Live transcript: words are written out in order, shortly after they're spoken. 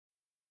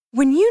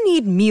When you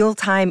need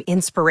mealtime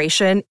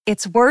inspiration,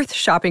 it's worth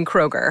shopping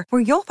Kroger,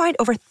 where you'll find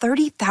over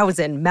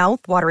 30,000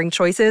 mouth-watering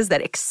choices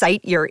that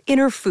excite your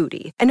inner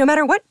foodie. And no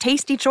matter what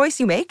tasty choice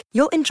you make,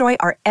 you'll enjoy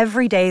our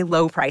everyday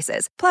low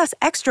prices, plus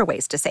extra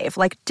ways to save,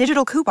 like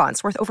digital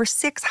coupons worth over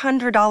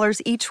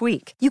 $600 each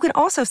week. You can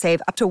also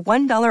save up to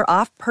 $1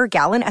 off per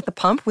gallon at the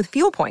pump with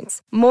fuel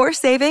points. More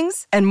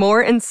savings and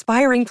more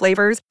inspiring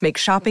flavors make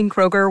shopping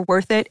Kroger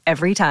worth it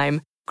every time.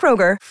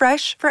 Kroger,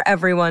 fresh for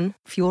everyone.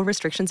 Fuel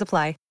restrictions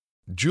apply.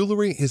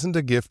 Jewelry isn't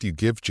a gift you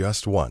give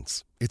just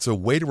once. It's a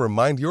way to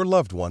remind your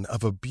loved one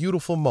of a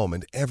beautiful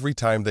moment every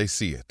time they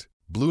see it.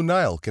 Blue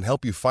Nile can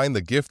help you find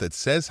the gift that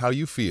says how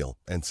you feel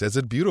and says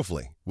it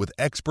beautifully, with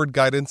expert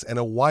guidance and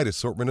a wide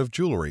assortment of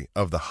jewelry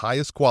of the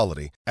highest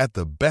quality at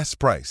the best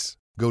price.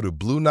 Go to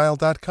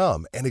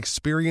BlueNile.com and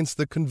experience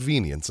the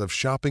convenience of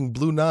shopping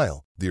Blue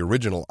Nile, the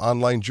original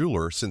online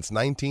jeweler since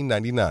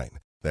 1999.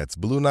 That's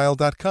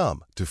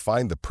BlueNile.com to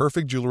find the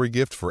perfect jewelry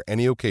gift for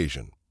any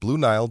occasion.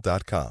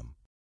 BlueNile.com.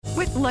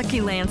 With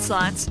Lucky Land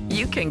Slots,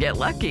 you can get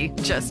lucky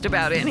just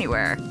about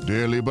anywhere.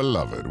 Dearly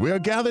beloved, we are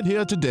gathered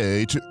here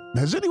today to...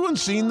 Has anyone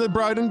seen the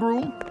bride and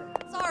groom?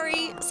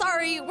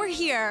 Sorry, we're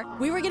here.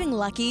 We were getting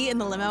lucky in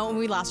the limo and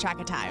we lost track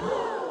of time.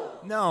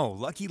 No,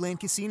 Lucky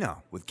Land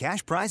Casino, with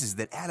cash prizes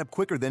that add up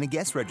quicker than a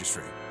guest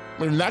registry.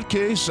 In that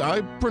case,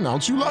 I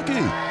pronounce you lucky.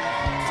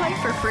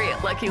 Play for free at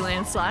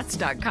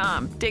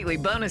LuckyLandSlots.com. Daily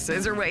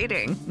bonuses are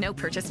waiting. No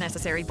purchase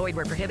necessary. Void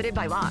where prohibited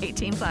by law.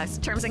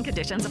 18+. Terms and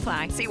conditions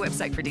apply. See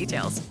website for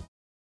details.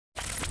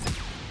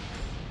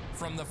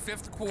 From the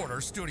Fifth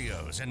Quarter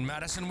Studios in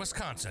Madison,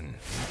 Wisconsin,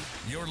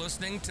 you're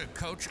listening to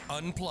Coach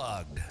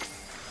Unplugged.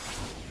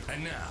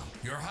 And now,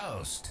 your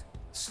host,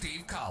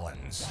 Steve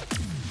Collins.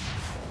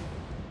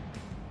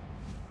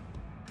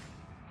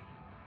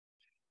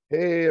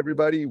 Hey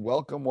everybody,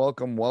 welcome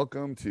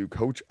to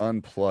Coach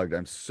Unplugged.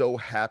 I'm so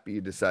happy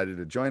you decided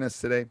to join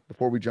us today.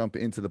 Before we jump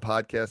into the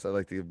podcast, I'd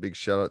like to give a big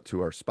shout out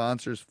to our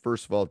sponsors.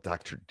 First of all,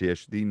 Dr.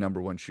 Dish, the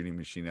 #1 shooting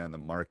machine on the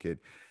market.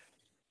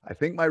 I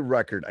think my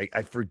record,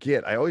 I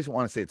forget, I always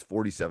want to say it's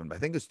 47, but I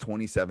think it's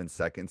 27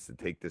 seconds to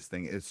take this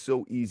thing. It's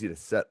so easy to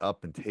set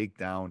up and take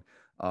down.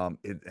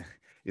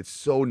 It's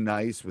so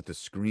nice with the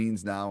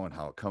screens now and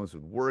how it comes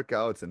with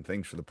workouts and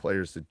things for the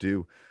players to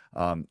do.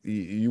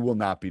 You will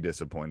not be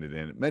disappointed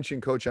in it.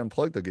 Mention Coach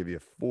Unplugged, they'll give you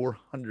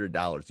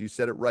 $400. You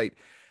said it right.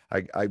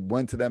 I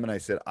went to them and I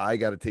said, I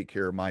got to take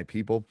care of my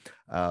people.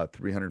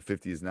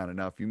 350 is not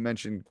enough. You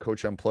mentioned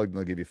Coach Unplugged and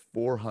they'll give you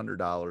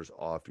 $400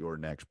 off your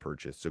next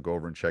purchase. So go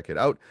over and check it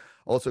out.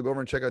 Also go over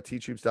and check out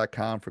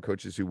teachhoops.com for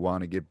coaches who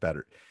want to get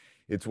better.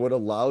 It's what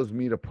allows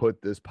me to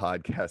put this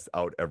podcast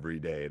out every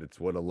day. It's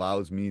what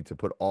allows me to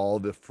put all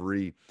the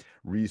free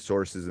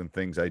resources and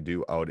things I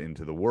do out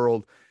into the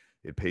world.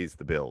 It pays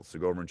the bills. So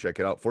go over and check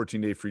it out.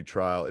 14-day free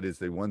trial. It is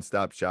the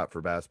one-stop shop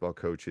for basketball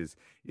coaches.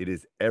 It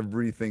is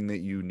everything that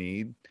you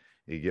need.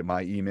 You get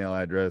my email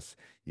address.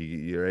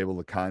 You're able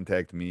to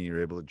contact me.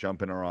 You're able to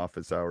jump in our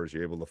office hours.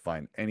 You're able to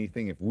find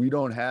anything. If we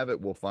don't have it,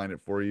 we'll find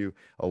it for you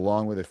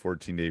along with a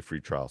 14-day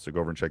free trial. So go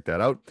over and check that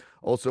out.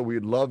 Also,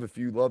 we'd love if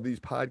you love these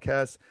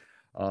podcasts.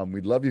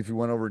 We'd love you if you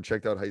went over and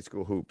checked out High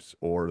School Hoops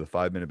or the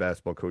 5-Minute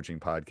Basketball Coaching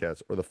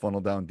Podcast or the Funnel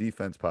Down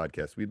Defense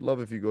Podcast. We'd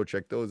love if you go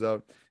check those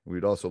out.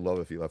 We'd also love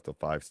if you left a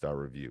 5-star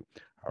review.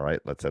 All right,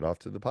 let's head off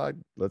to the pod.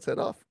 Let's head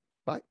off.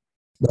 Bye.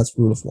 That's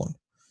rule of 1.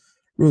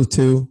 Rule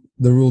 2,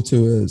 the rule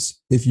 2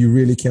 is if you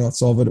really cannot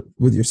solve it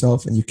with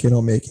yourself and you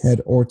cannot make head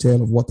or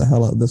tail of what the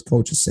hell this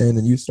coach is saying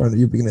and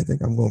you begin to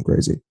think I'm going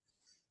crazy,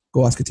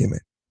 go ask a teammate.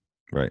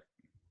 Right.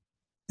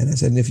 And I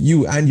said, and if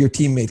you and your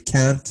teammate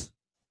can't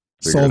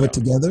solve it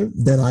together,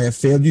 then I have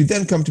failed. You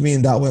then come to me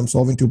in that way. I'm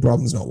solving 2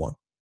 problems, not 1.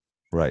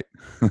 Right.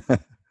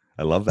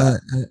 I love that.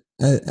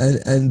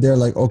 And they're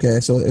like, okay,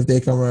 so if they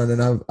come around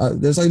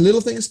and there's like little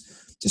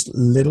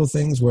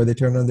things where they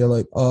turn around, they're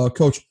like,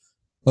 coach,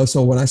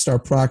 so when I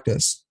start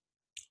practice,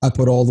 I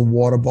put all the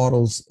water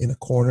bottles in a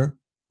corner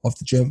of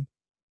the gym.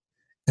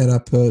 And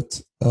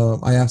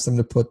I asked them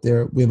to put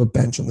we have a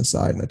bench on the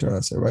side, and I turn around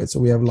and say, right, so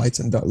we have light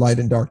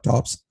and dark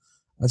tops.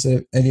 I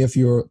said, any of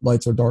your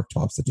lights or dark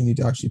tops that you need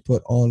to actually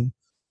put on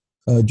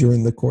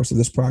during the course of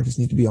this practice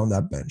need to be on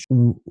that bench.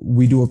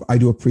 I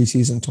do a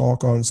preseason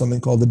talk on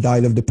something called the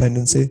diet of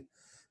dependency,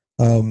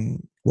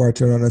 where I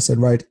turn around and I said,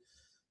 right,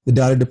 the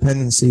diet of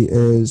dependency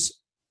is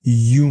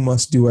you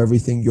must do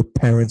everything. Your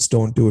parents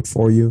don't do it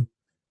for you.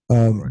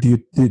 Right. Do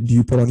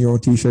you put on your own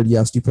t-shirt?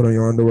 Yes. Do you put on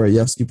your underwear?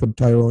 Yes. Do you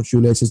tie your own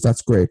shoelaces?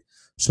 That's great.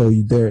 So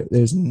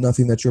there's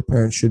nothing that your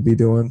parents should be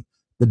doing.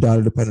 The diet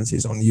of dependency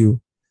is on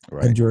you.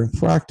 Right. And during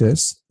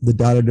practice, the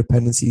data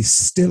dependency is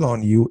still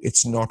on you.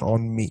 It's not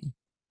on me.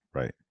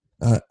 Right.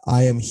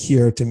 I am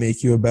here to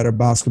make you a better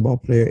basketball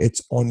player.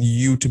 It's on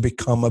you to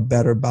become a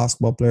better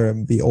basketball player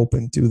and be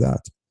open to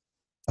that.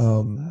 I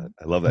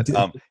love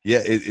that.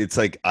 It's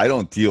like I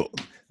don't deal.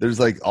 There's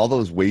like all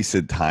those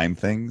wasted time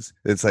things.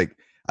 It's like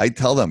I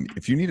tell them,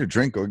 if you need a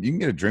drink, you can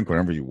get a drink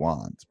whenever you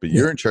want, but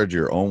you're in charge of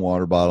your own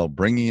water bottle,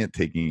 bringing it,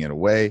 taking it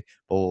away,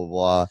 blah, blah,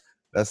 blah.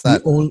 That's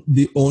not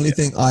the only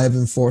thing I have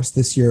enforced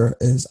this year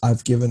is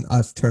I've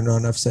turned around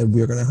and I've said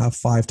we're going to have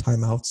 5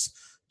 timeouts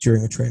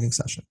during a training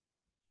session.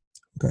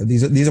 Okay,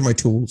 these are my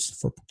tools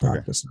for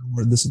practice.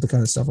 Okay. This is the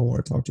kind of stuff I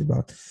want to talk to you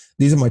about.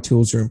 These are my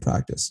tools during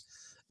practice.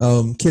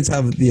 Kids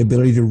have the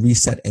ability to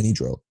reset any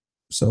drill,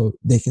 so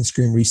they can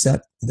scream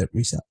reset, that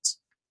resets.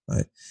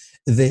 Right?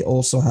 They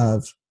also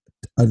have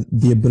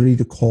the ability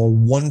to call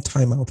 1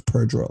 timeout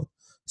per drill.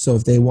 So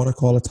if they want to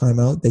call a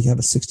timeout, they have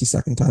a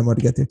 60-second timeout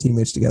to get their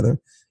teammates together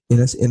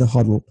in a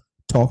huddle,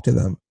 talk to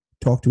them,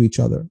 talk to each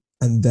other,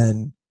 and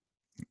then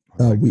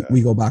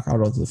we go back out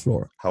onto the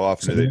floor. How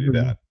often do they do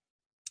that?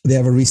 They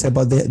have a reset,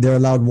 but they're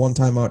allowed 1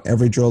 timeout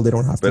every drill. They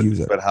don't have to use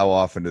it. But how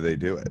often do they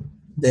do it?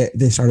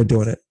 They started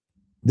doing it.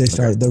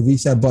 The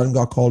reset button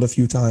got called a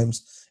few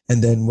times,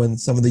 and then when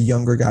some of the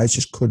younger guys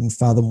just couldn't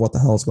fathom what the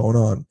hell's going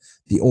on,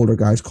 the older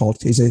guys called.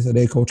 They said,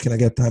 "Hey, coach, can I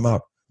get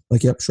timeout?"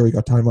 Like, "Yep, sure, you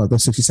got timeout.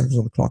 There's 60 seconds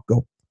on the clock.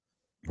 Go."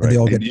 Right. And they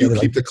all get you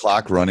keep the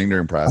clock running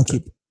during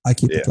practice. I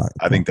keep the clock.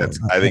 I think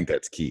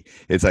that's key.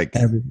 It's like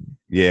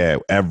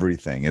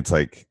everything. It's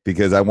like,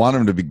 because I want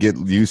them to get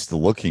used to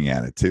looking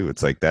at it too.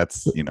 It's like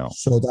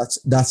So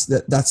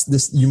that's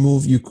this.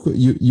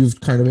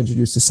 You've kind of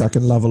introduced the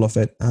second level of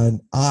it,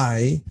 and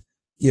I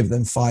give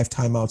them 5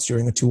 timeouts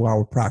during a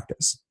 2-hour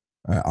practice.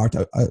 Our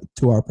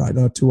 2-hour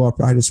practice. Now, 2-hour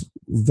practice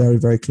very,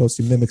 very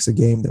closely mimics a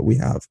game that we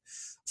have.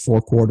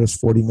 4 quarters,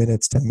 40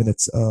 minutes, 10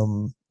 minutes.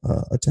 10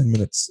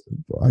 minutes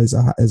is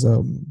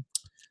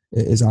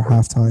our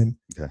halftime.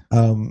 Okay.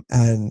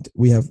 And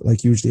we have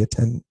like usually a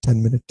 10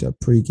 minute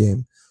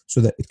pre-game, so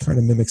that it kind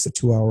of mimics a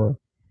 2-hour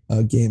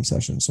game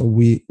session. So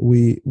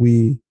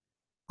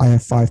I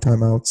have 5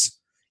 timeouts,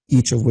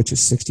 each of which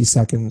is 60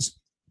 seconds.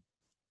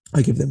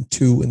 I give them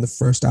 2 in the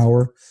first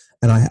hour,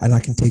 and I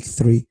can take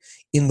 3.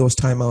 In those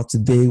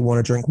timeouts, they want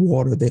to drink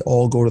water. They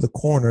all go to the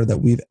corner that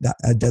we've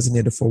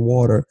designated for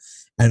water,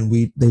 and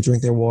they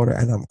drink their water,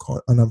 and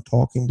I'm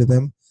talking to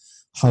them.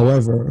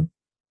 However,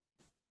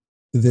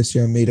 this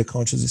year I made a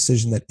conscious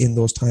decision that in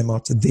those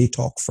timeouts, they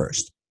talk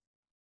first.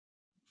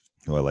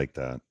 Oh, I like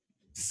that.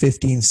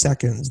 15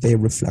 seconds, they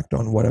reflect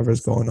on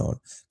whatever's going on,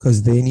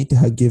 because they need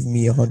to give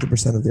me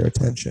 100% of their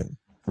attention.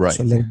 Right.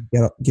 So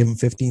give them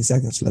 15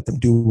 seconds to let them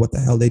do what the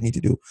hell they need to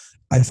do.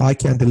 If I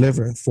can't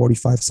deliver in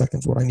 45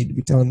 seconds what I need to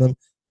be telling them,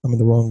 I'm in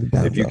the wrong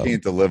damn If you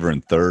can't deliver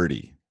in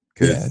 30,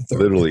 because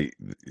literally,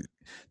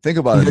 think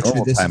about a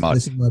normal timeout.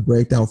 This is my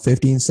breakdown.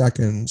 15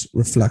 seconds,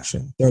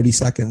 reflection. 30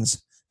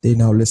 seconds, they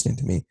now listening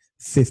to me.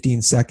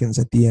 15 seconds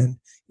at the end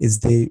is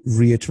they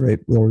reiterate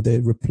or they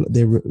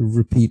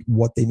repeat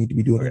what they need to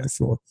be doing on the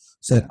floor.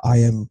 So that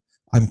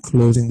I'm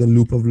closing the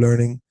loop of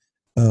learning,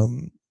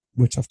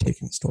 which I've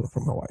stolen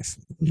from my wife.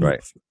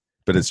 Right.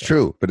 But it's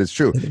true.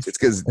 It's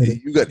because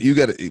you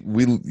got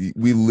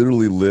we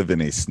literally live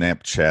in a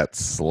Snapchat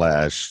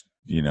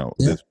 /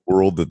 this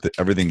world that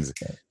everything's,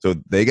 so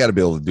they got to be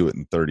able to do it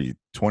in 30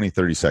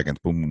 seconds.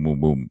 Boom, boom, boom,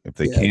 boom. If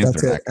they can't,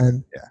 they're not.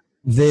 And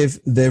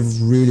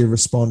they've really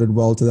responded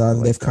well to that,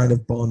 and they've kind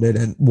of bonded.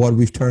 And what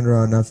we've turned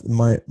around,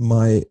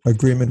 my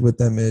agreement with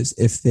them is,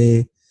 if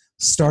they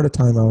start a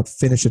timeout,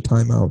 finish a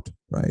timeout,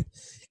 right?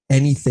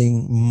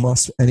 Anything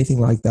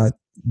like that,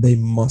 they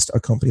must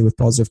accompany with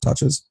positive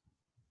touches.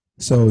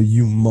 So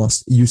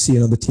you see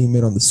another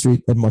teammate on the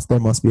street, there must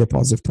be a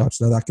positive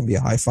touch. Now that can be a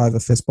high five, a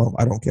fist bump.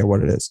 I don't care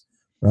what it is,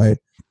 right?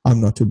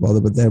 I'm not too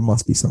bothered, but there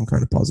must be some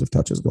kind of positive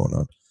touches going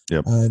on.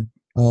 Yep.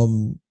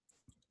 And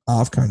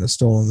I've kind of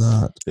stolen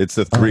that. It's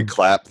the 3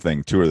 clap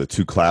thing too, or the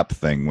 2 clap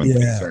thing when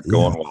things aren't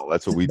going well.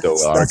 That's what we do.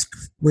 That's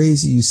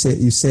crazy. You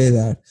say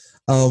that.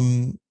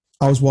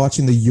 I was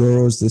watching the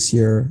Euros this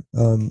year.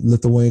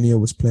 Lithuania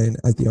was playing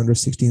at the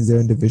under-16s. They're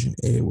in Division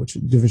A, which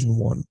is Division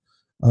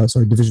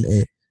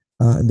A.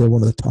 And they're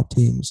one of the top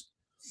teams.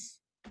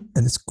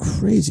 And it's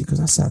crazy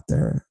because I sat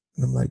there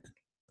and I'm like,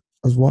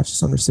 I was watching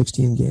this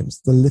under-16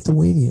 games. The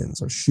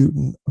Lithuanians are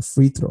shooting a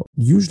free throw.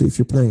 Usually if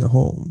you're playing at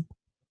home,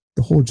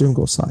 the whole gym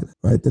goes silent,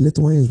 right? The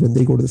Lithuanians, when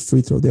they go to the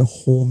free throw, their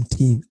home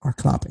team are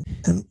clapping.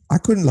 And I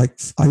couldn't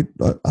I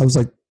was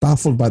like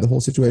baffled by the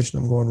whole situation.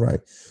 I'm going, right.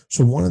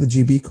 So one of the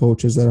GB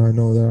coaches that I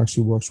know that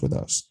actually works with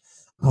us,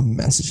 I'm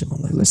messaging him.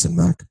 I'm like, listen,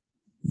 Mac,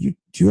 do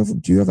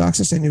you have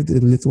access to any of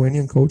the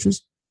Lithuanian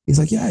coaches? He's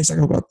like, yeah. He's like,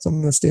 I've got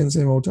someone that stay in the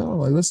same hotel. I'm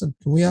like, listen,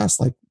 can we ask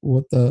like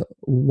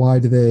why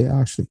do they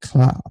actually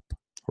clap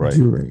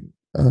during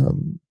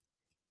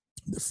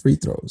the free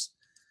throws?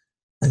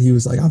 And he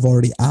was like, I've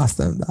already asked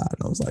them that.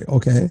 And I was like,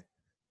 okay.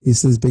 He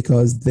says,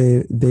 because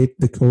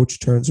the coach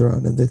turns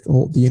around and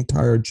the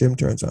entire gym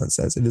turns around and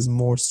says it is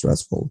more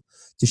stressful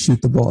to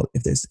shoot the ball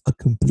if there's a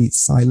complete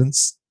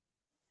silence.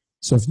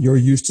 So if you're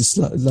used to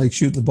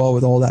shoot the ball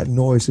with all that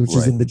noise, which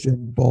is in the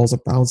gym, balls are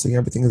bouncing,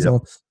 everything is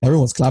on,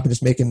 everyone's clapping,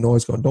 just making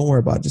noise, going, don't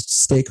worry about it,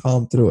 just stay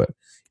calm through it.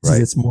 Right.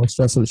 It's more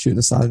stressful to shoot in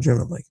the silent gym.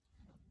 I'm like,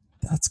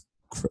 that's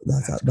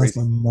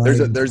my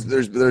mind.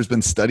 There's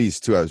been studies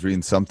too. I was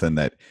reading something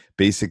that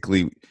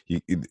basically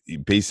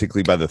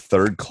by the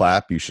 3rd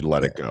clap you should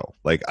let it go.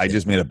 Like, I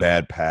just made a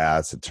bad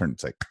pass.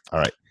 It's like, all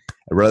right,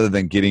 rather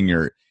than getting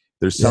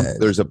there's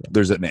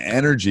an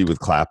energy with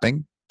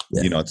clapping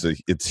You know,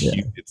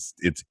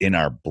 it's in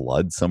our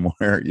blood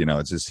somewhere. You know,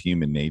 it's just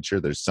human nature.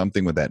 There's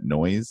something with that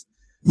noise.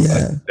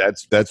 Yeah,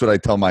 that's what I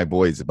tell my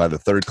boys. By the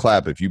third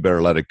clap, if you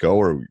better let it go,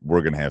 or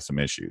we're gonna have some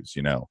issues.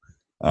 You know.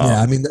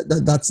 I mean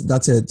that's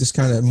it. Just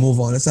kind of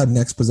move on. It's that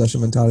next possession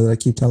mentality that I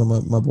keep telling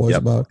my boys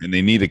about. And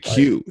they need a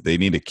cue. They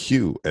need a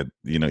cue. At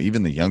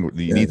even the younger,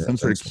 you need some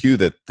sort of cue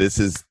that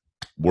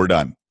we're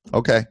done.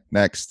 Okay,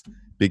 next.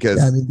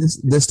 Because I mean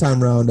this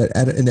time around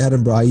in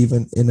Edinburgh,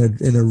 even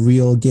in a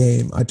real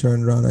game, I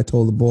turned around. I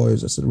told the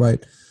boys, I said,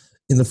 right,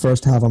 in the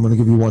first half, I'm going to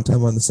give you one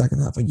timeout. In the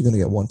second half, you're going to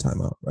get one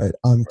timeout. Right?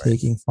 I'm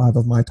taking 5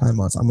 of my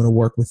timeouts. I'm going to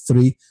work with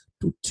 3.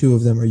 2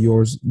 of them are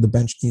yours. The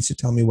bench needs to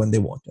tell me when they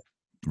want it.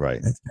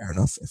 Right. And fair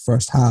enough.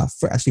 First half,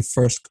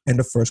 end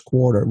of first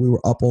quarter, we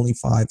were up only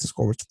 5. The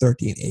score was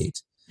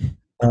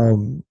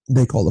 13-8.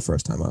 They called the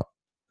first time out.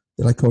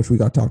 They're like, Coach, we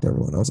got to talk to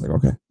everyone. I was like,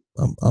 okay,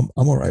 I'm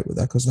all right with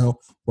that, because now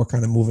we're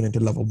kind of moving into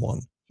level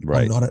 1.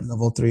 Right. I'm not at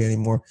level 3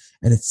 anymore.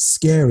 And it's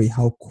scary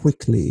how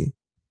quickly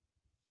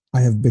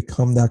I have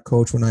become that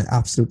coach when I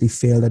absolutely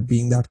failed at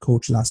being that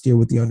coach last year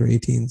with the under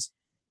 18s.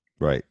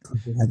 Right.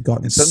 They had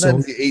gotten and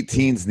sometimes the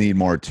 18s need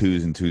more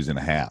 2s and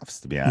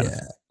 2.5s, to be honest.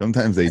 Yeah.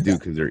 Sometimes they do,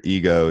 because they're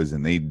egos,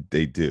 and they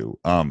do.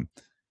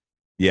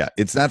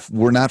 It's not.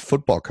 We're not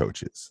football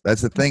coaches.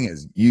 That's the thing,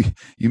 is you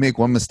make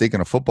one mistake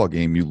in a football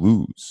game, you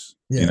lose.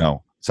 Yeah. You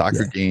know,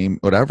 soccer game,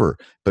 whatever.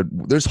 But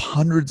there's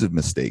hundreds of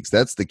mistakes.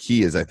 That's the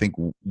key. Is I think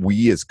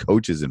we as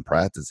coaches in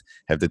practice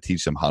have to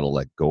teach them how to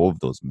let go of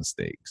those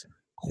mistakes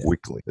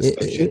quickly,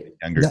 especially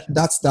younger.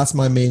 That's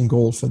my main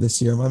goal for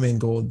this year. My main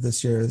goal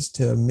this year is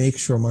to make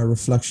sure my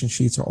reflection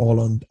sheets are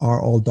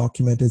all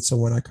documented. So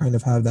when I kind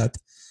of have that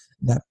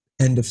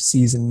end of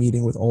season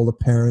meeting with all the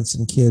parents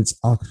and kids,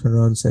 I'll turn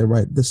around and say,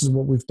 right, this is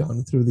what we've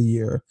done through the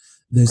year.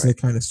 There's the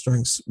kind of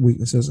strengths,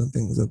 weaknesses, and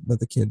things that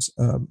the kids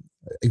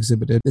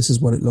exhibited. This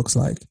is what it looks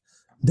like.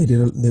 There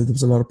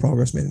was a lot of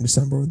progress made in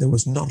December. There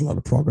was not a lot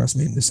of progress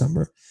made in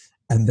December.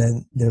 And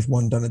then there's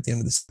one done at the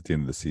end of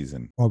the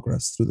season.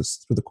 Progress through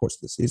the course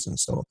of the season.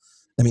 So,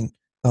 I mean,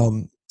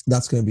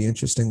 that's going to be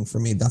interesting for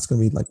me. That's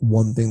going to be like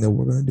one thing that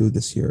we're going to do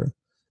this year.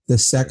 The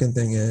second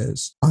thing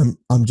is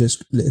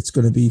it's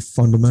going to be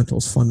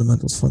fundamentals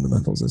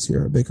this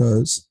year,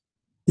 because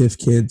if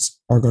kids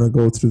are going to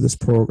go through this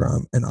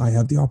program and I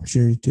have the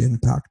opportunity to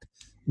impact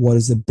what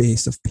is the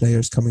base of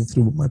players coming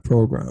through with my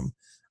program,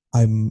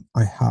 I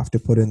have to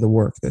put in the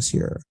work this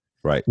year.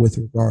 Right. With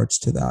regards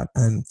to that.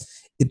 And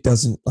it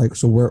doesn't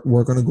so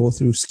we're going to go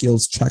through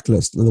skills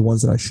checklist, the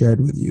ones that I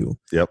shared with you.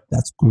 Yep.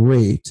 That's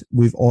great.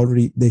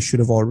 They should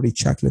have already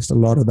checklisted a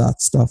lot of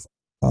that stuff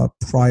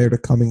prior to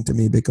coming to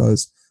me,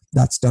 because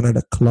that's done at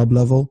a club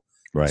level.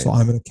 Right. So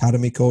I'm an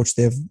academy coach.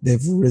 They've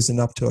risen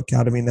up to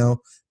academy now.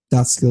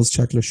 That skills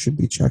checklist should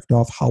be checked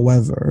off.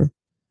 However,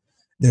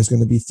 there's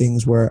going to be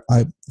things where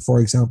for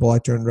example, I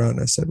turned around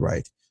and I said,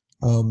 right,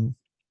 do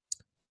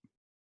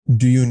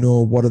you know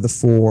what are the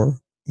 4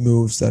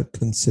 moves that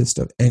consist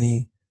of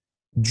any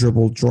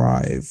dribble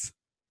drive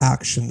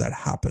action that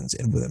happens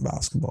within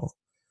basketball?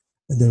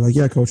 And they're like,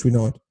 yeah, Coach, we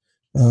know it.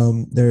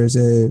 There's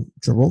a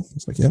dribble.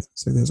 It's like, yeah.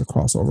 It's like, there's a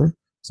crossover.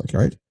 It's like,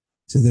 all right.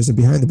 So there's a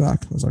behind the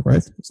back. I was like,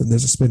 right. So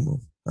there's a spin move.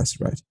 I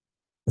said, right.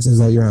 I said, is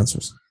that your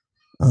answers?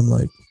 I'm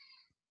like,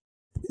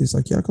 he's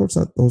like, yeah, Coach,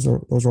 those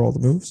are all the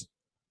moves.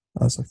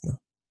 I was like, no.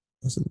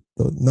 I said,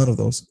 none of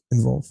those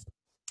involved.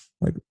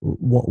 Like,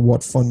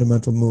 what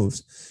fundamental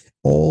moves?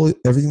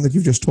 Everything that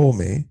you just told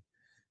me,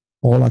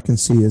 all I can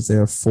see is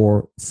there are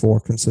four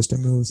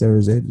consistent moves. There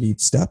is a lead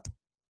step,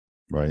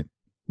 right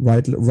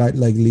leg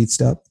lead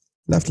step,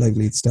 left leg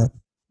lead step,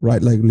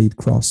 right leg lead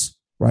cross,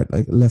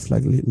 left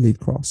leg lead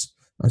cross.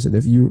 I said,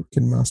 if you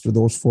can master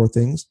those 4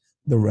 things,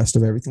 the rest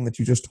of everything that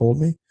you just told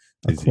me,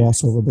 a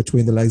crossover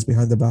between the legs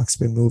behind the back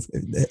spin move,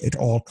 it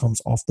all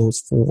comes off those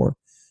 4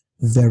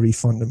 very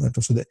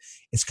fundamental. So that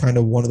it's kind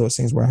of one of those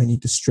things where I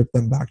need to strip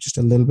them back just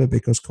a little bit,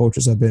 because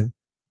coaches have been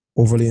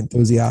overly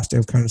enthusiastic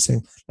of kind of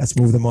saying, let's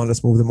move them on.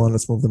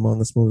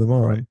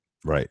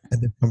 Right.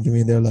 And they come to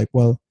me and they're like,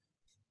 well,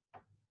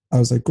 I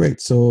was like, great.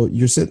 So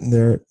you're sitting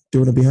there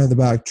doing a behind the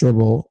back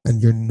dribble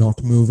and you're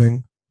not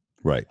moving.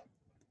 Right.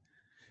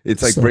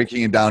 It's like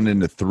breaking it down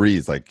into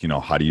 3s. Like,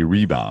 how do you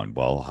rebound?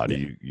 Well, how do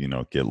you,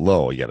 get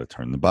low? You got to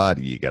turn the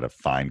body. You got to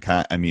find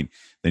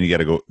then you got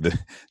to go. The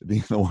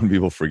one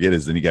people forget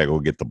is then you got to go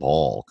get the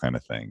ball, kind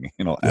of thing.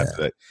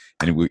 After that,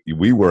 and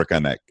we work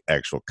on that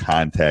actual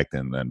contact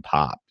and then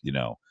pop.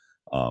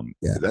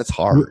 That's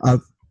hard.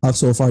 I've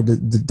so far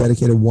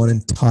dedicated one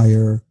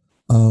entire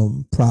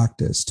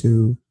practice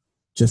to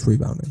just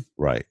rebounding.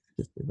 Right.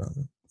 Just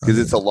rebounding. Because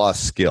it's a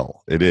lost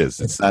skill. It is.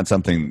 It's not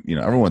something,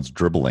 everyone's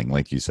dribbling,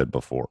 like you said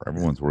before.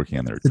 Everyone's working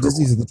on their dribble. The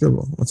disease of the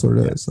dribble. That's what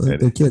it is. So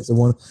the kids,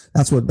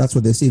 that's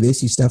what they see. They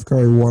see Steph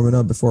Curry warming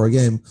up before a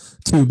game.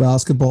 2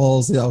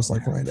 basketballs. I was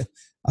like, right. I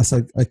was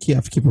like, I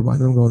have to keep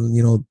reminding them,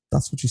 going,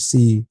 that's what you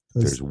see.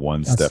 There's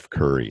one Steph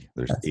Curry.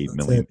 There's 8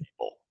 million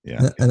people.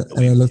 Yeah. And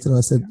I looked at him,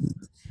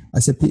 I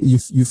said,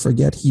 you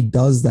forget he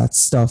does that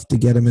stuff to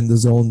get him in the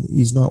zone.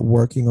 He's not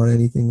working on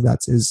anything.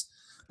 That's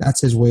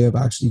his way of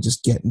actually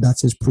just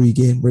that's his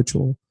pre-game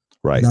ritual.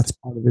 Right. And that's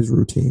part of his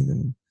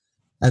routine.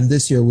 And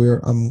this year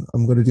I'm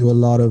going to do a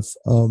lot of,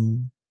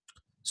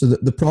 so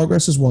the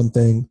progress is one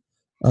thing.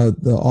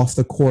 The off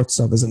the court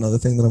stuff is another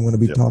thing that I'm going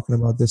to be talking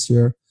about this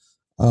year.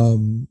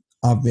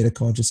 I've made a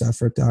conscious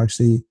effort to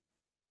actually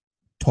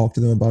talk to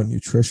them about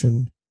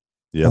nutrition.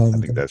 Yeah, I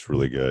think that's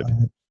really good.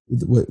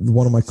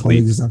 One of my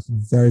colleagues is actually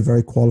very,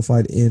 very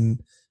qualified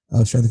in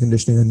strength and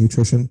conditioning and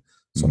nutrition.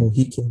 So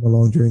he came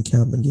along during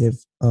camp and gave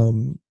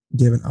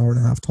an hour and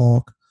a half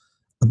talk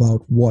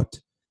about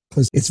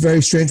because it's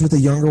very strange with the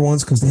younger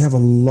ones because they have a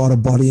lot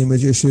of body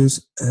image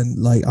issues, and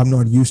like I'm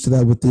not used to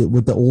that with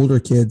the older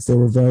kids. They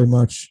were very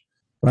much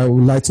right.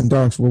 With lights and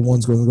darks, where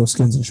one's going to go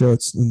skins and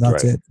shirts, and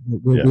that's it.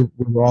 We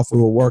were off.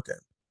 We were working.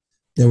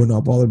 They were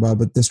not bothered by it,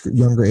 but this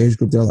younger age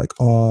group, they're like,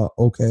 "Oh,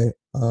 okay,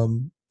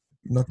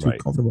 not too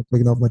comfortable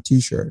taking off my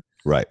t-shirt."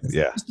 Right. And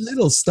yeah.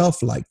 Little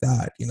stuff like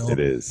that, you know. It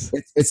is.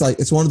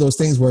 It's one of those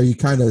things where you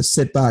kind of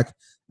sit back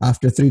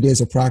after 3 days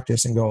of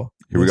practice and go,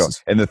 here we go.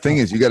 And the thing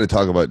is, you got to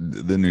talk about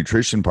the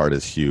nutrition part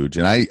is huge.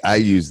 And I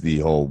use the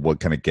whole what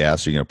kind of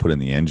gas are you going to put in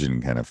the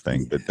engine kind of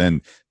thing. But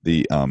then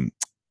the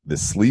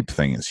sleep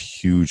thing is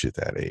huge at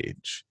that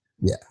age.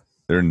 Yeah.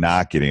 They're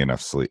not getting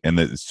enough sleep, and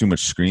it's too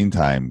much screen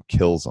time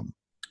kills them.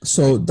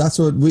 So that's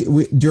what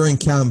we during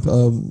camp.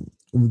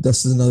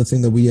 This is another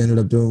thing that we ended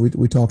up doing.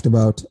 We talked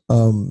about.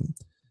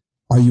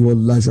 Are you a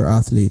leisure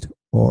athlete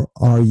or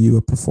are you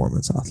a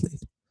performance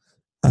athlete?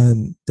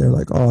 And they're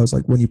like, oh, it's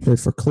like when you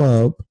played for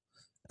club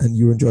and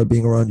you enjoy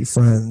being around your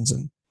friends,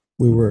 and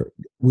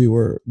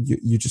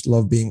you just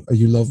love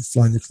you love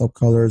flying your club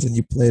colors, and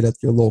you played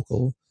at your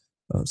local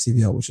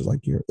CVL, which is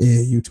like your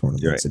AAU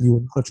tournaments, and you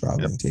were not a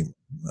traveling team.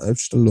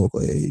 It's just a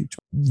local AAU.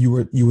 You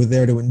were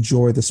there to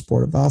enjoy the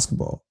sport of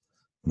basketball.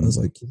 I was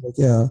like,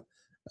 yeah.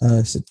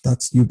 I said,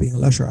 that's you being a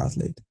leisure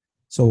athlete.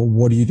 So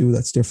what do you do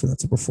that's different?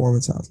 That's a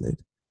performance athlete.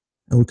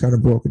 And we kind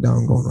of broke it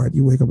down going, right,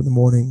 you wake up in the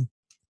morning,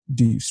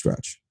 do you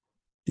stretch?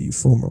 Do you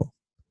foam roll?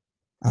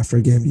 After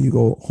a game, do you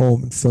go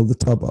home and fill the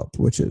tub up,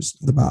 which is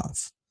the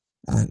bath,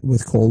 and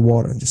with cold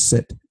water and just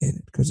sit in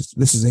it? Because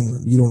this is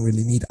England. You don't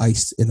really need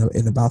ice in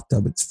a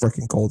bathtub. It's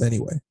freaking cold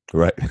anyway.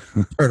 Right.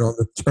 turn on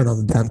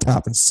the damn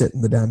tap and sit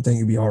in the damn thing.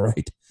 You'll be all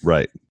right.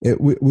 Right.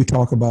 We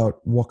talk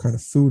about what kind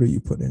of food are you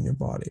putting in your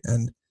body.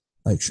 And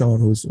like Sean,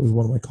 who was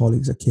one of my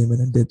colleagues that came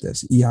in and did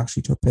this, he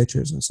actually took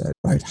pictures and said,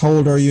 right, how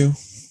old are you?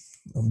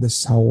 This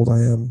is how old I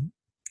am.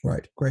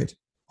 Right, great.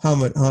 How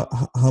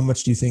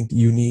much do you think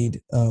you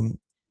need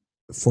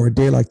for a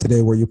day like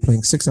today where you're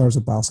playing 6 hours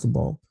of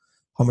basketball?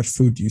 How much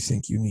food do you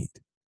think you need?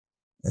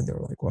 And they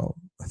were like, well,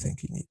 I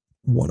think you need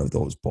one of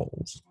those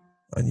bowls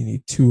and you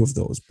need two of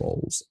those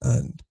bowls.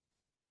 And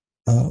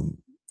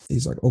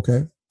he's like,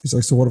 okay. He's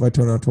like, so what if I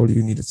turned around and told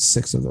you needed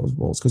 6 of those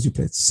bowls because you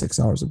played 6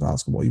 hours of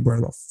basketball? You burn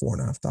about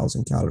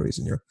 4,500 calories,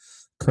 and you're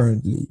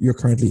currently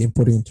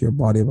inputting into your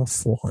body about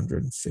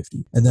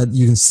 450. And that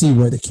you can see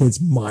where the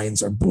kids'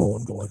 minds are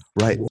blown, going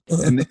right.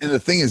 And the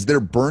thing is, they're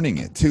burning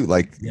it too.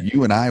 Like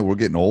you and I, we're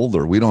getting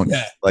older. We don't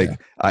I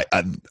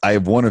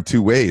have one of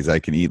two ways. I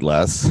can eat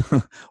less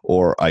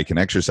or I can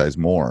exercise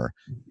more.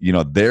 You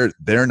know, they're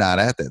not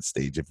at that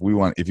stage. If you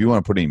want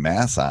to put any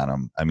mass on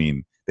them, I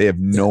mean, they have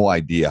no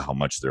idea how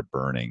much they're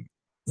burning.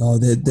 No,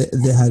 they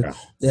had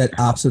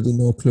absolutely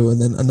no clue.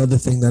 And then another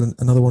thing that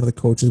one of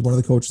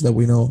the coaches that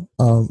we know,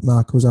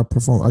 Mac, who's our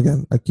performer.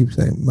 Again, I keep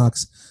saying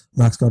Mac's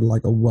got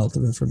like a wealth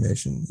of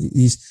information.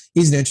 He's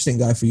an interesting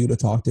guy for you to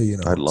talk to. You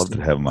know, I'd love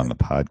to have him on the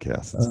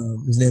podcast.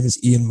 His name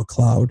is Ian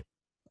McLeod.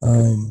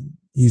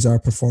 He's our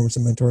performance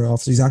and mentoring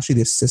officer. He's actually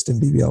the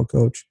assistant BBL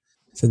coach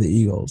for the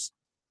Eagles.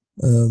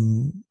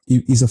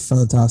 He's a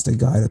fantastic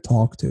guy to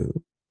talk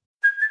to.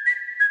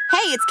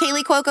 Hey, it's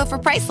Kaylee Cuoco for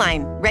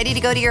Priceline. Ready to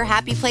go to your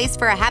happy place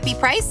for a happy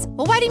price?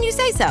 Well, why didn't you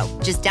say so?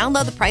 Just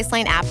download the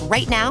Priceline app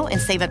right now and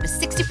save up to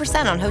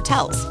 60% on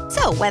hotels.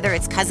 So whether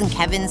it's Cousin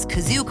Kevin's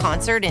Kazoo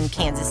Concert in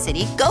Kansas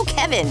City, go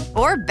Kevin,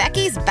 or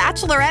Becky's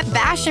Bachelorette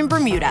Bash in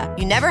Bermuda,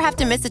 you never have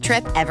to miss a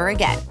trip ever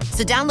again.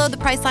 So download the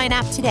Priceline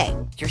app today.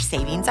 Your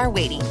savings are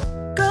waiting.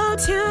 Go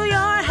to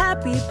your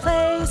happy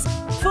place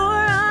for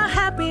a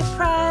happy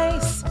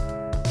price.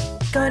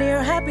 Go to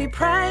your happy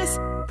price,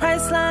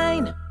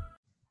 Priceline.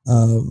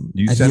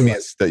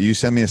 You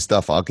send me a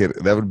stuff. I'll get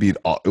that. Would be.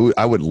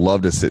 I would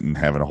love to sit and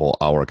have a whole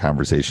hour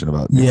conversation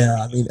about.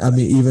 Yeah, I mean,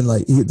 even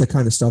like the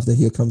kind of stuff that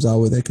he comes out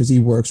with it, because he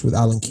works with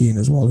Alan Keane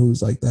as well,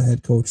 who's like the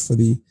head coach for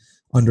the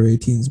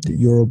under-18s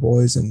Euro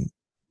boys, and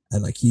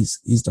like he's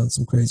done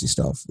some crazy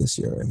stuff this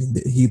year. I mean,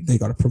 they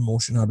got a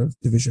promotion out of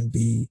Division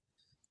B.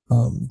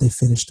 They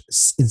finished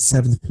in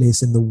 7th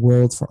place in the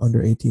world for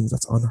under-18s.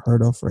 That's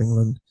unheard of for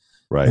England.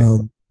 Right.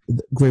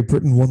 Great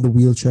Britain won the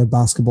wheelchair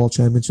basketball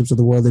championships of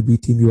the world. They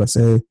beat Team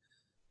USA.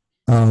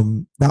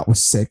 That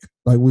was sick.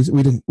 Like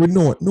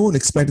no one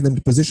expected them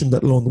to position,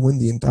 let alone to win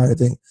the entire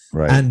thing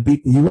and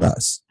beat the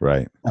U.S.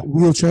 Right. At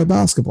wheelchair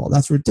basketball.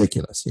 That's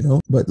ridiculous,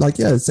 But like,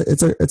 yeah,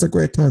 it's a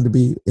great time to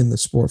be in the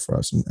sport for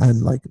us,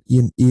 and like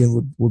Ian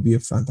would be a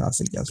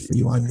fantastic guest for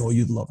you. I know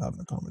you'd love having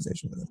a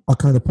conversation with him. I'll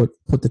kind of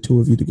put the two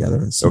of you together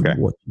and see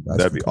what you guys.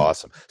 That'd be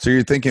awesome. So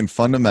you're thinking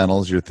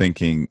fundamentals. You're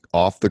thinking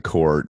off the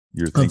court.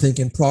 I'm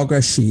thinking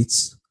progress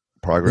sheets.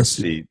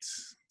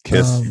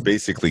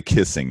 Basically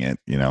kissing it,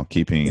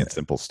 keeping it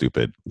simple,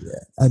 stupid. Yeah,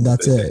 and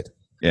that's it.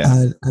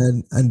 Yeah,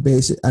 and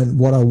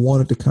what I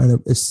wanted to kind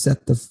of is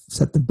set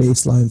the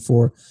baseline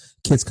for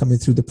kids coming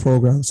through the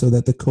program, so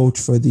that the coach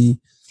for the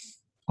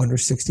under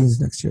 16s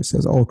next year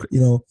says, "Oh,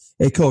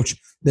 hey coach,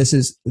 this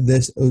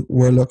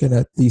we're looking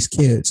at these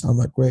kids." I'm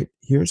like, "Great,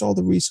 here's all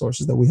the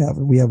resources that we have,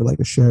 and we have like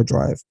a shared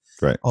drive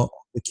on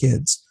the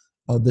kids.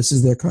 This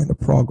is their kind of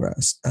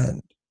progress,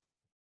 and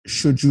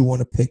should you want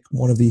to pick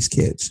one of these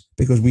kids,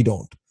 because we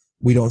don't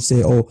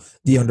say, oh,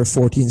 the under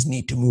 14s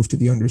need to move to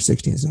the under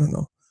 16s.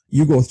 No.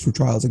 You go through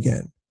trials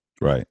again.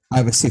 Right. I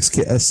have a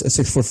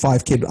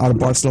 6'5" kid out of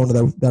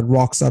Barcelona that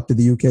rocks up to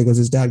the UK because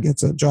his dad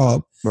gets a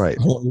job. Right.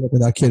 I want to look at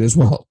that kid as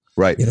well.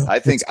 Right. I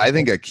think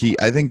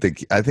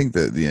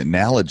the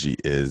analogy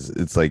is,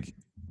 it's like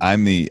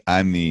I'm the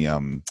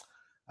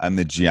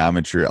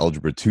geometry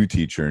algebra 2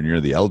 teacher and you're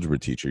the algebra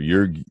teacher.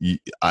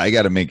 I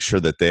got to make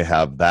sure that they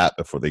have that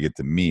before they get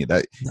to me.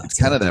 It's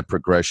kind of that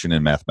progression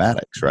in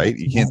mathematics, right?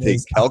 You can't take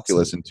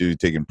calculus until you've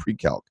taken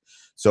pre-calc.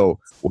 So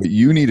what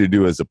you need to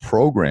do as a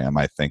program,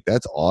 I think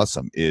that's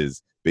awesome,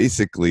 is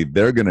basically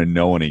they're going to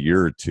know in a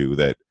year or two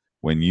that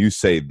when you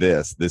say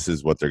this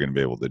is what they're going to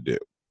be able to do.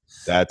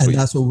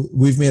 That's what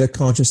we've made a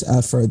conscious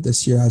effort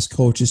this year as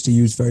coaches to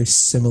use very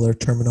similar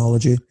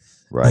terminology.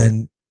 Right.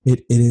 And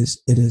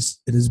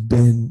it's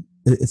been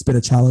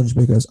a challenge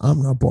because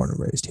I'm not born and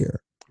raised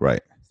here.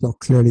 Right. So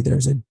clearly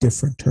there's a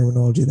different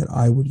terminology that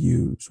I would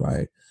use.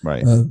 Right.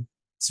 Right.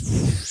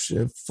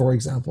 For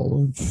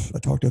example, I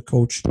talked to a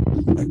coach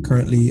that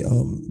currently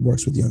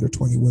works with the under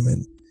 20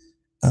 women,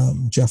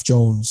 Jeff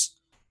Jones.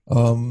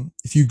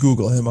 If you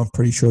Google him, I'm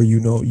pretty sure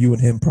you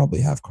and him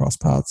probably have cross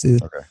paths.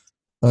 Okay.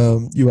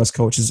 U.S.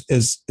 coach,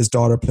 his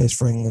daughter plays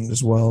for England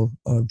as well.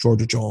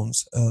 Georgia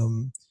Jones.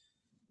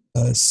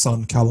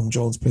 Son Callum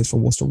Jones plays for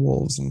Worcester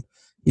Wolves, and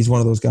he's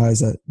one of those guys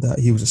that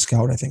he was a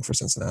scout, I think, for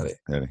Cincinnati.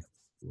 Really?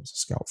 He was a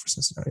scout for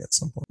Cincinnati at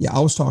some point. Yeah, I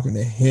was talking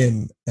to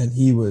him, and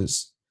he's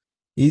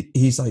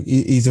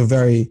a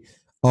very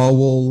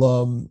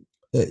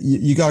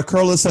you got to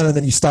curl this in and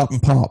then you stop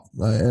and pop,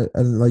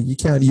 and like you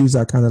can't use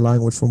that kind of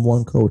language from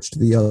one coach to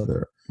the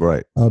other,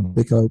 right?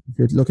 Because if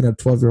you're looking at a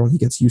 12-year-old, he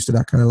gets used to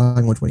that kind of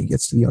language when he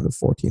gets to the under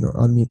 14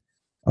 or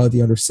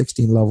the under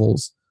 16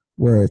 levels,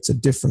 where it's a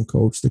different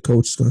coach. The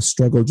coach is going to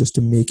struggle just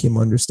to make him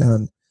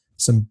understand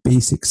some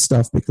basic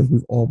stuff because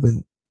we've all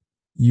been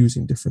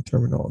using different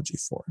terminology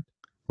for it.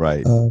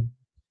 Right.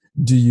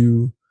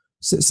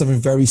 Something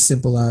very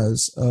simple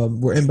as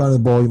we're inbounding the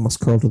ball, you must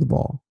curl to the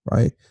ball,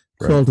 right?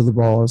 Curl to the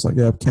ball is like,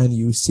 can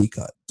you C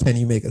cut? Can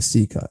you make a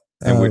C cut?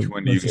 And which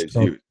one do you guys use?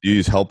 Do you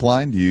use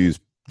Helpline? Do you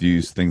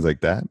use things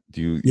like that?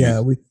 We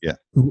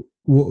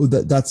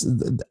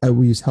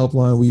use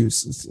Helpline, we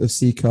use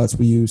C cuts,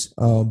 we use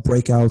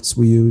breakouts,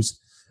 we use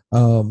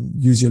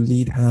your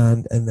lead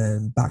hand and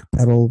then back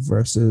pedal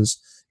versus,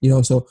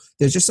 so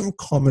there's just some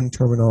common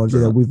terminology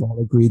that we've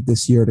all agreed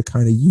this year to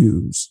kind of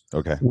use.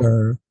 Okay.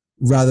 Where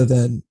rather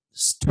than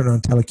turn around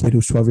and tell a kid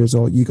who's 12 years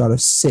old, you got to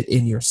sit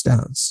in your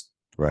stance.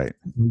 Right.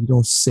 You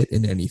don't sit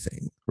in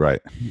anything.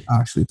 Right. You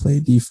actually play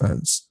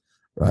defense,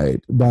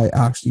 right? By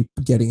actually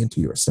getting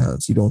into your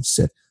stance. You don't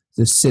sit.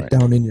 Just sit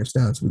down in your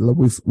stance.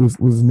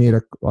 We've made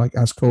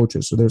as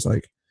coaches. So there's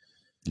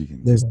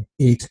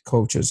 8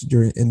 coaches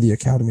in the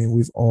academy.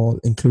 We've all,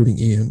 including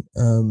Ian,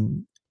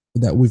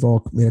 that we've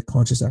all made a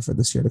conscious effort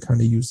this year to kind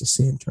of use the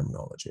same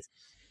terminology.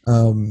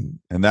 And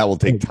that will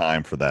take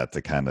time for that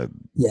to kind of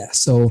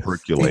so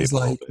percolate. Things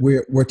like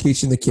we're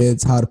teaching the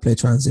kids how to play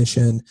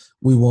transition.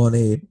 We want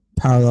a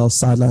parallel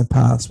sideline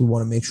pass. We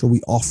want to make sure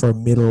we offer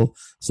middle.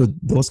 So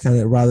those kind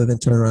of, rather than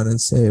turn around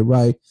and say,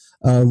 run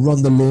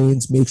the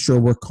lanes, make sure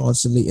we're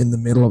constantly in the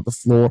middle of the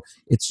floor.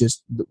 It's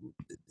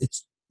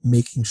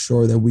making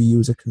sure that we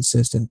use the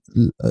consistent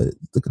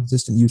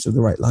use of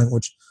the right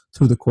language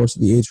through the course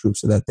of the age group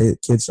so that the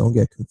kids don't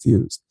get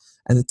confused.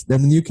 And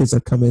then the new kids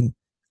that come in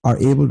are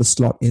able to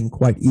slot in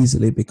quite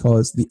easily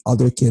because the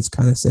other kids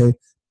kind of say,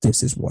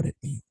 this is what it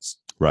means.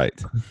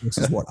 Right. This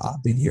is what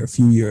I've been here a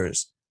few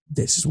years.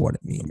 This is what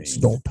it means.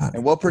 Don't panic.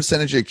 And what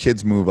percentage of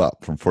kids move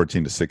up from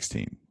 14 to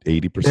 16?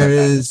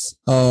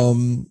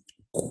 80%?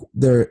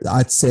 There is,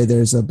 I'd say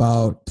there's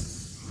about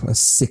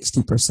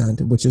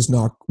 60%, which is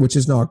not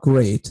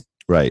great.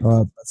 Right.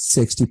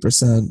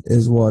 60%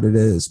 is what it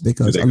is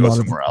because do they go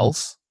somewhere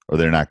else? Or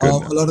they're not good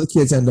enough? A lot of the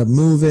kids end up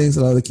moving.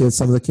 Some of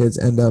the kids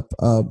end up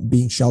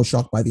being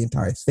shell-shocked by the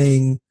entire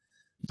thing.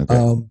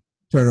 Okay.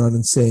 Turn around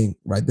and saying,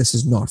 right, this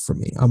is not for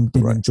me. I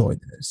didn't enjoy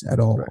this at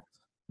all. Right.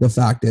 The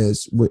fact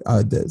is,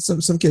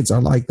 some kids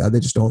are like that.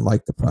 They just don't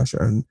like the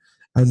pressure.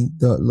 And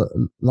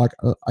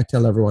I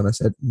tell everyone, I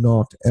said,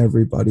 not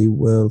everybody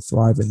will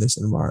thrive in this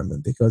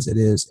environment because it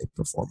is a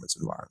performance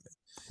environment.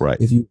 Right.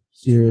 If you're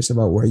serious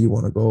about where you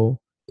want to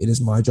go, it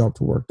is my job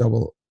to work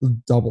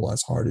double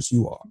as hard as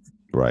you are.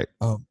 Right.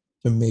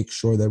 To make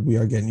sure that we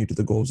are getting you to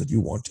the goals that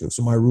you want to.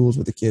 So my rules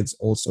with the kids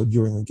also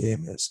during a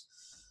game is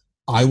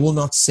I will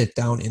not sit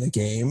down in a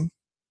game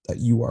that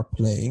you are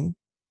playing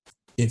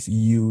if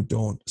you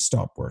don't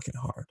stop working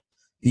hard.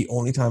 The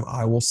only time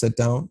I will sit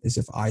down is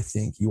if I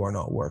think you are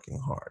not working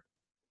hard.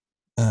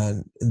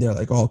 And they're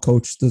like, oh,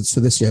 coach,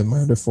 so this year, my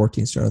under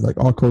 14 started like,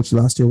 oh, coach,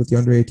 last year with the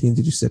under 18,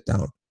 did you sit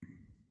down?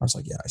 I was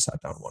like, yeah, I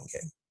sat down one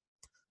game.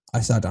 I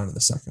sat down in the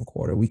second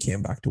quarter. We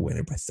came back to win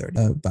it by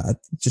 30. But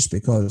just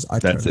because I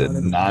that's it,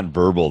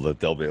 nonverbal that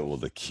they'll be able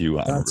to cue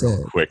on that's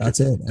real quick.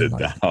 That's it. Sit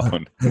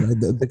down.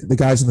 The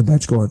guys on the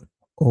bench going,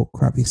 oh,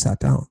 crap, he sat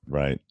down.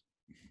 Right.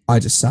 I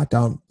just sat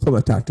down, put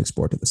my tactics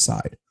board to the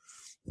side,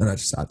 and I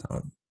just sat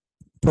down.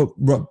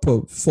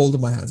 Folded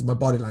my hands. My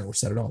body language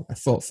said it all. I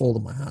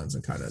folded my hands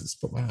and kind of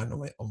just put my hand on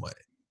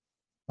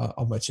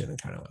my chin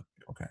and kind of went,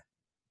 okay,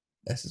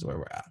 this is where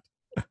we're at.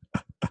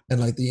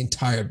 And like the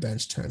entire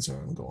bench turns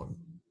around going,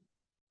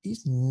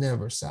 he's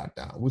never sat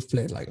down. We've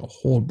played like a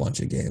whole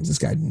bunch of games. This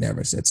guy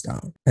never sits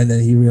down. And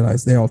then he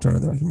realized they all turned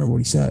around. They're like, remember what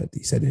he said?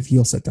 He said, if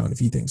he'll sit down, if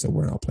he thinks that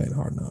we're not playing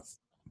hard enough.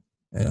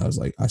 And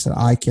I said,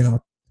 I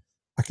can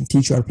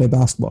teach you how to play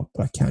basketball,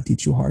 but I can't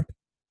teach you hard.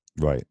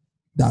 Right.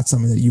 That's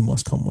something that you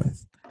must come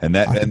with. And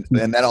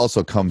that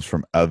also comes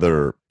from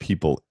other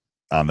people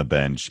on the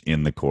bench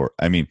in the court.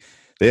 I mean,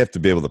 they have to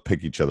be able to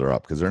pick each other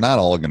up because they're not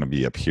all going to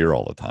be up here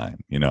all the time,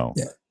 you know?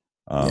 Yeah.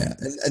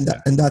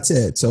 And that's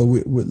it. So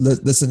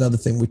this is another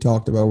thing we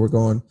talked about. We're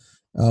going,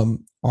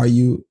 are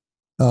you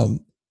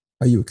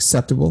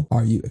acceptable?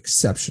 Are you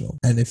exceptional?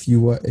 And if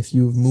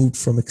you've moved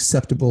from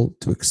acceptable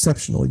to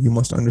exceptional, you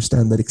must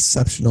understand that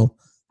exceptional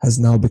has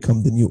now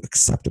become the new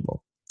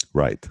acceptable.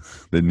 Right.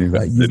 The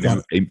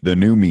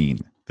new mean.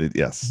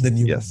 Yes.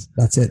 Yes.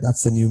 That's it.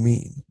 That's the new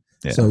mean.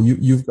 Yeah. So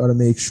you've got to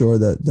make sure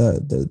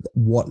that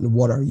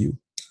what are you?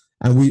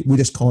 And we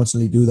just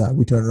constantly do that.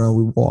 We turn around,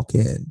 we walk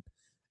in,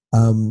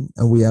 and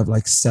we have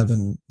like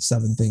seven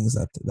things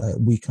that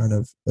we kind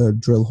of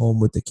drill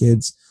home with the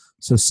kids.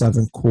 So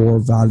 7 core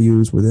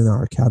values within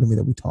our academy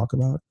that we talk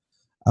about.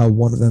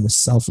 One of them is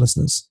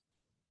selflessness,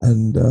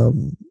 and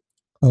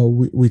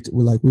we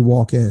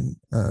walk in.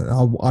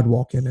 I'd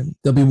walk in, and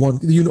there'll be one.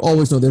 You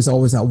always know there's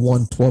always that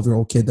one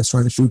 12-year-old kid that's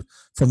trying to shoot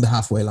from the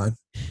halfway line.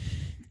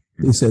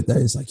 He said that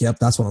he's like, "Yep,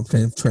 that's what I'm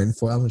training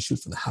for. I'm going to shoot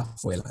from the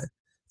halfway line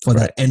for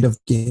that end of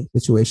game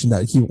situation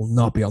that he will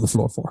not be on the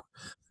floor for."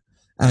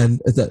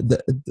 And at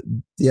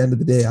the end of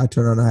the day, I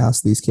turn around and I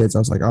ask these kids, I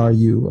was like, "Are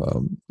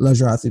you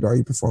leisure athlete or are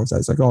you performance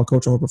athlete?" He's like, "Oh,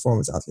 coach, I'm a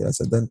performance athlete." I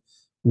said, "Then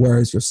where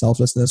is your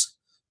selflessness?"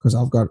 Because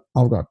I've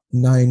got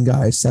 9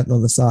 guys sitting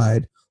on the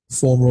side,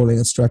 foam rolling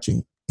and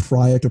stretching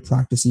prior to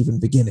practice even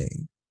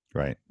beginning,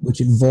 right? Which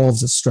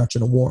involves a stretch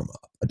and a warm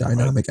up, a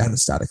dynamic and a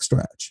static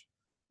stretch.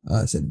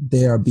 I said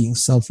they are being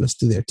selfless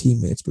to their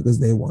teammates because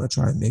they want to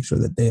try and make sure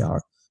that they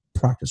are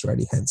practice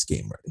ready, hence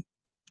game ready.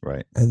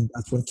 Right. And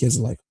that's when kids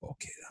are like,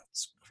 "Okay,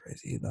 that's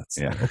crazy. That's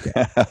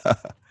okay."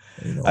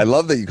 You know? I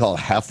love that you call it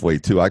halfway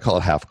too. I call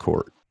it half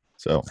court.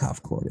 So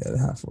half court, the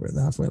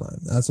halfway line.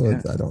 That's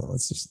what I don't know.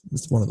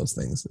 It's one of those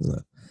things, isn't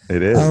it?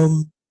 It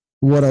is.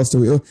 What else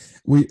do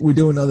we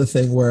do? Another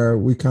thing where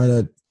we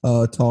kind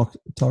of talk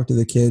to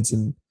the kids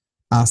and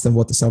ask them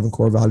what the 7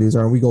 core values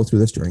are, and we go through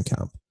this during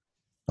camp.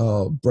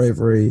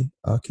 Bravery,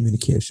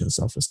 communication,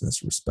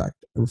 selflessness,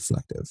 respect,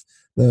 reflective.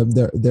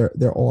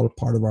 They're all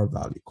part of our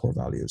core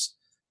values.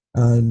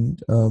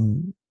 And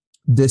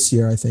this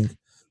year, I think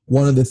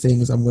one of the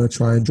things I'm going to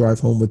try and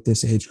drive home with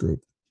this age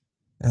group,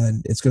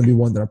 and it's going to be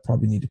one that I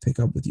probably need to pick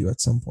up with you at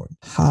some point.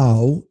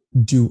 How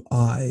do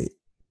I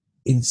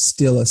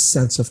instill a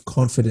sense of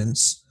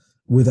confidence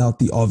without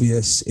the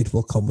obvious? It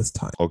will come with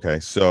time. Okay,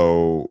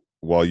 so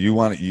while you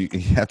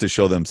have to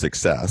show them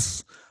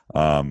success.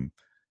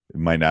 It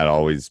might not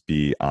always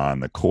be on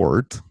the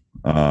court.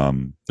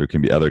 There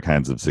can be other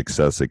kinds of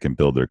success that can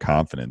build their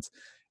confidence.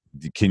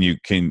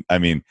 I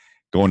mean,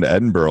 going to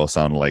Edinburgh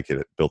sounded like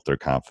it built their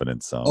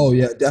confidence. Oh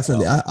yeah,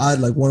 definitely. I had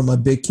like one of my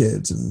big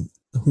kids and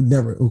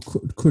who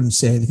couldn't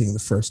say anything in the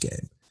first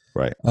game.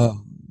 Right.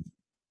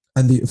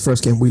 And the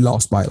first game we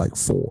lost by like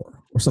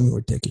 4 or something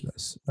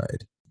ridiculous.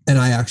 Right. And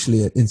I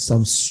actually, in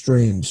some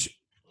strange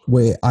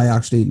way, I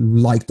actually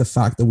liked the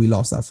fact that we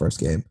lost that first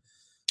game.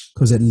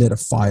 Because it lit a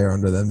fire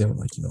under them. They were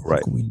like,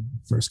 right. We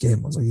first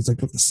game. I was like, he's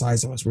like, look the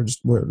size of us.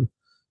 We're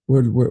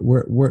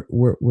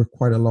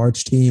quite a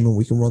large team, and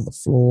we can run the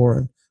floor,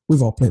 and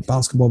we've all played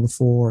basketball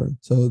before. And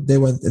so they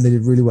went and they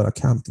did really well at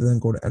camp to then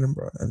go to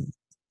Edinburgh and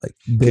like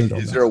build on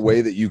that. Is there a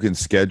way that you can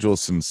schedule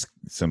some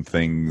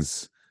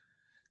things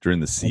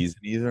during the season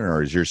either,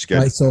 or is your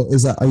schedule? Right, so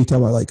are you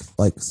talking about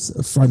like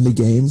friendly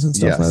games and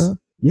stuff like that?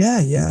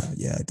 Yeah,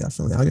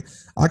 definitely.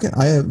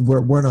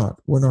 We're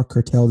not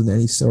curtailed in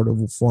any sort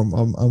of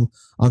form.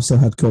 I'm still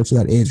head coach of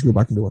that age group.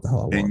 I can do what the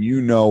hell I want. And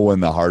you know when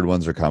the hard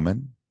ones are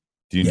coming?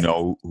 Do you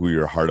know who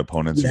your hard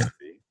opponents are going to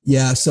be?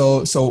 Yeah.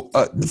 So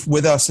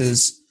with us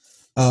is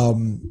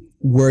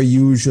we're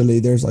usually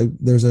there's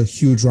a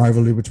huge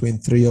rivalry between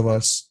three of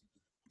us.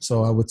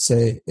 So I would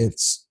say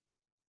it's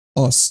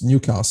us,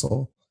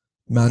 Newcastle,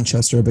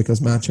 Manchester,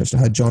 because Manchester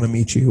had John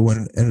Amici, who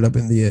ended up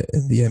in the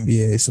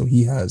NBA. So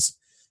he has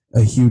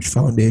a huge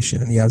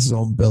foundation and he has his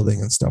own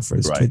building and stuff for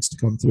his kids to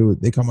come through.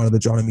 They come out of the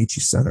John Amici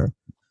Center.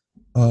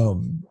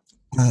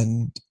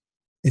 And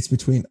it's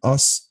between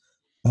us,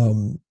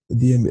 and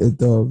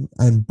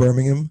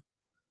Birmingham.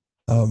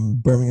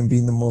 Birmingham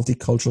being the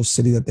multicultural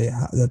city that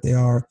they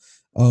are.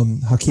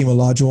 Hakeem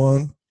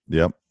Olajuwon.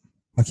 Yep.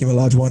 Hakeem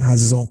Olajuwon has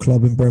his own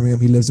club in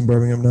Birmingham. He lives in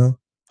Birmingham now.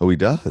 Oh, he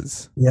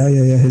does? Yeah.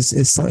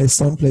 His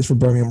son plays for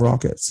Birmingham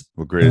Rockets.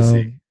 What grade is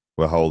he?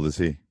 Well, how old is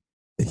he?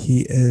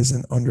 He is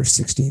an under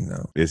 16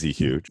 now. Is he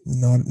huge?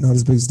 Not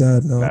as big as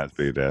dad. No. Not as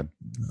big as dad.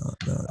 No,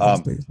 not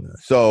as big as dad.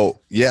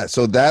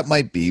 So that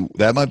might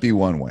be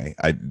one way.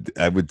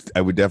 I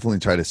would definitely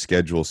try to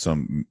schedule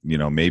some.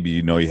 Maybe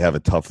you have a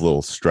tough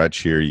little stretch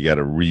here. You got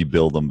to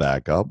rebuild them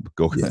back up.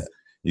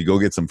 You go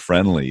get some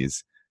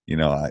friendlies.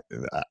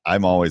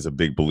 I'm always a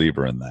big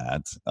believer in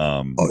that.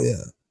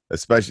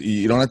 Especially,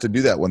 you don't have to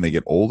do that when they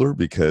get older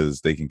because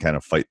they can kind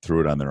of fight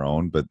through it on their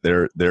own. But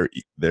they're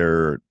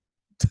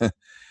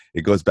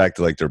it goes back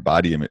to like their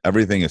body image.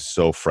 Everything is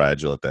so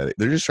fragile at that.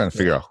 They're just trying to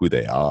figure out who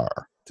they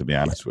are, to be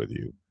honest with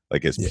you,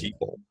 like as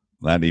people,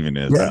 not even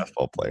as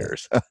basketball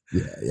players.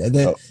 You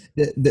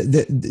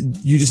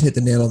just hit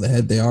the nail on the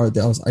head. They are.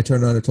 I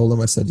turned around and told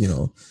them, I said,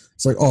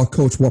 it's like, oh,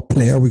 coach, what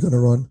play are we going to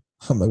run?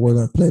 I'm like, we're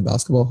going to play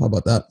basketball. How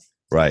about that?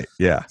 Right.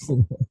 Yeah.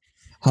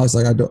 I was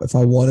like, if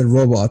I wanted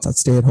robots, I'd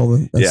stay at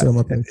home and sit on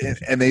my plane.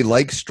 And they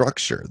like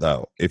structure,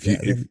 though. If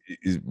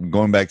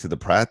going back to the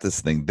practice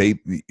thing,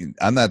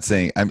 I'm not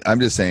saying, I'm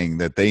just saying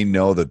that they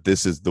know that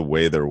this is the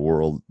way their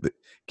world.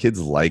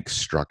 Kids like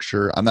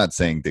structure. I'm not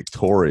saying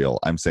dictatorial.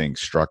 I'm saying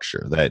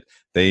structure. That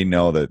they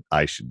know that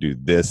I should do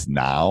this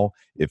now.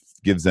 It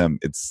gives them.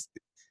 It's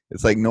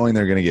like knowing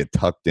they're going to get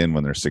tucked in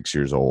when they're 6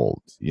 years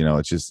old.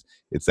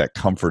 It's that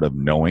comfort of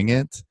knowing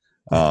it.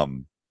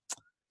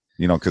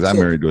 Because I'm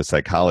married to a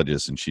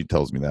psychologist and she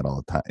tells me that all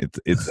the time.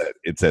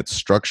 It's that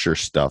structure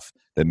stuff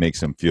that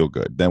makes them feel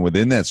good. Then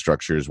within that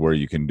structure is where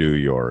you can do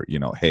your,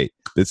 hey,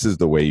 this is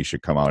the way you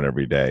should come out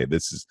every day.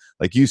 This is,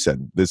 like you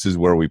said, this is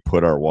where we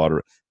put our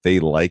water. They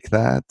like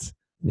that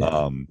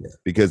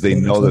because they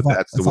know that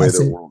that's the way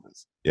the world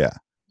is. Yeah.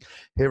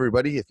 Hey,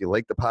 everybody, if you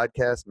like the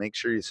podcast, make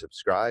sure you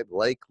subscribe,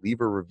 leave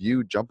a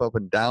review, jump up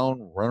and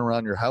down, run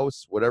around your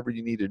house, whatever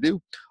you need to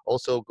do.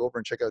 Also, go over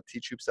and check out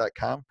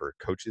teachhoops.com for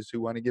coaches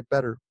who want to get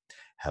better.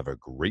 Have a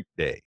great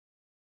day.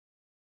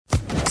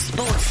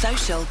 Sports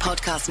Social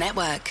Podcast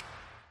Network.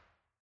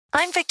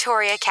 I'm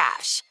Victoria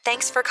Cash.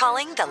 Thanks for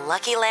calling the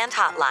Lucky Land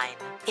Hotline.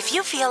 If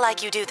you feel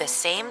like you do the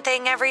same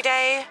thing every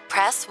day,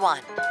 press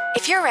 1.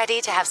 If you're ready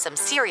to have some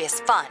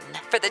serious fun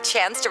for the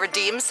chance to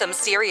redeem some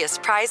serious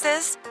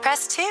prizes,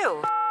 press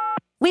 2.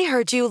 We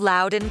heard you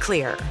loud and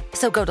clear.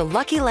 So go to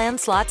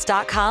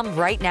LuckyLandSlots.com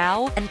right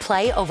now and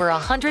play over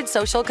 100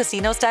 social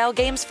casino-style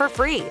games for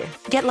free.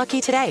 Get lucky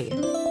today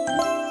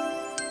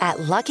at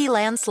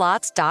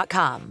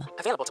LuckyLandSlots.com.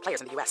 Available to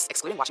players in the U.S.,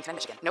 excluding Washington and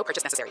Michigan. No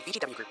purchase necessary.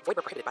 VGW Group. Void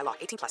where prohibited by law.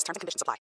 18+. Terms and conditions apply.